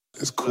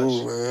It's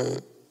cool, man.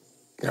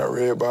 Got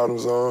red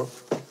bottoms on.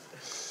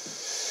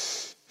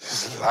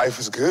 Life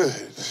is good.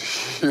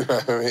 You know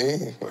what I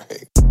mean?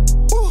 Like,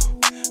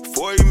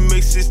 40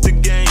 mixes the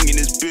gang in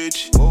this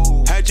bitch.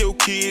 Whoa. Had your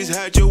kids,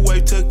 had your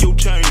wife, tuck your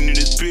chain in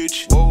this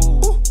bitch.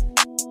 Whoa.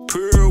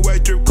 Pure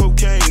white drip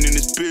cocaine in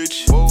this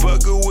bitch.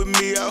 Fuckin' with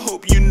me, I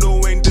hope you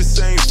know ain't the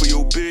same for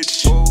your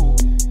bitch. Whoa.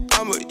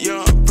 I'm a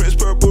young Prince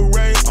Purple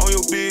Rain on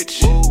your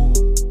bitch. Whoa.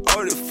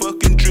 All the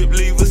fucking drip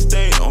leave a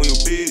stain on your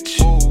bitch.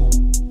 Whoa.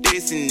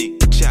 This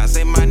nigga, child,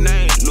 say my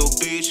name, little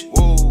bitch.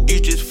 Whoa. You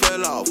just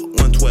fell off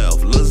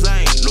 112, Lil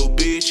Zane, little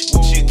bitch.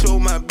 Whoa. She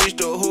told my bitch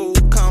the whole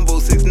combo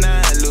 6'9",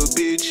 little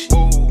bitch.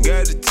 Whoa.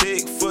 Got a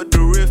tick for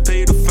the riff,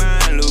 pay the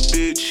fine, little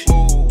bitch.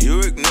 Whoa. You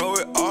ignore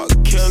it, R.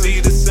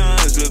 Kelly, the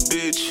signs, little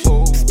bitch.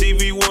 Whoa.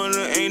 Stevie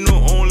Wonder ain't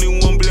no only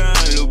one blind,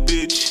 little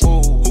bitch.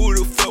 Whoa. Who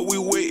the fuck we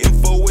waiting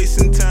for,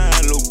 wasting time,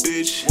 little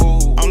bitch?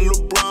 Whoa. I'm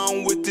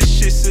LeBron with this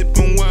shit,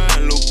 sipping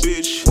wine, little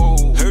bitch.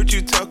 Whoa. Heard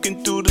you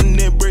talking through the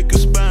net, break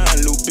your spine,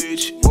 little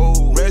bitch.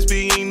 Whoa.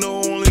 Raspy ain't the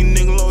only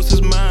nigga lost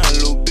his mind,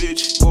 little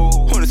bitch.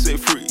 Whoa. Wanna say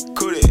free,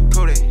 Kodak.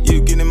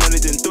 You getting money,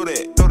 then throw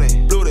that, blow that,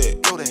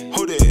 hold that,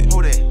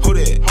 hold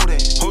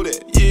that.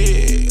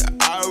 Yeah,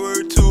 I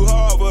work too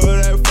hard for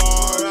that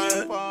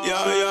far.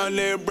 Young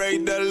nigga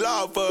break the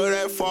law for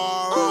that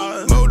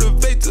far.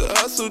 Motivate to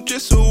hustle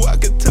just so I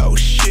can talk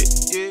shit.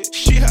 Yeah.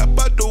 She hop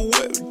out the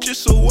whip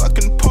just so I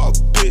can park,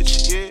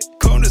 bitch. Yeah.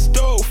 Corner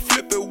store,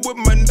 flip it with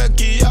my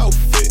Nike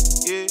outfit.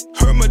 Yeah.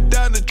 Her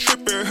Madonna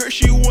trippin', her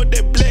she want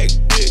that black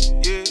dick.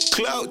 Yeah.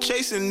 Cloud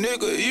chasing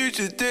nigga, you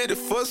just did it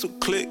for some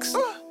clicks.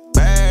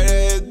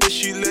 Badass bitch,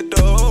 she let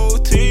the whole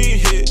team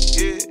hit.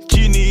 Yeah.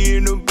 Genie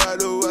in the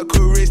bottle, I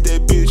caress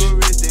that bitch.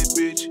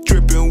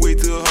 Trippin', wait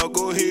till her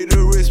go ahead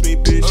arrest me,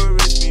 bitch.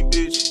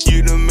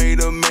 You done made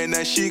a man,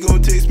 now she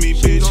gon' text me,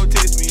 bitch.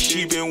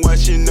 She been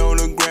watching on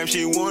the gram,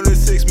 she wanna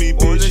sex me,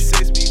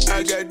 bitch.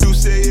 I got do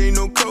say ain't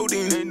no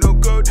coding.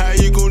 How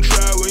you gon'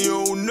 try when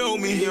you don't know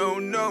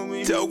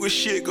me? Talkin'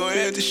 shit, gon'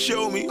 have to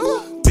show me.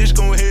 Bitch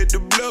gon' have to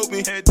blow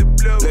me.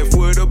 Left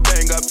with a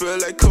bang, I feel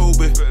like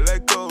Kobe.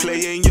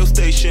 Play in your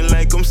station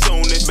like I'm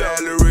Sony.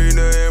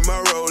 Ballerina in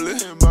my roller.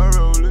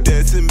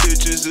 Dancing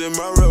bitches in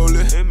my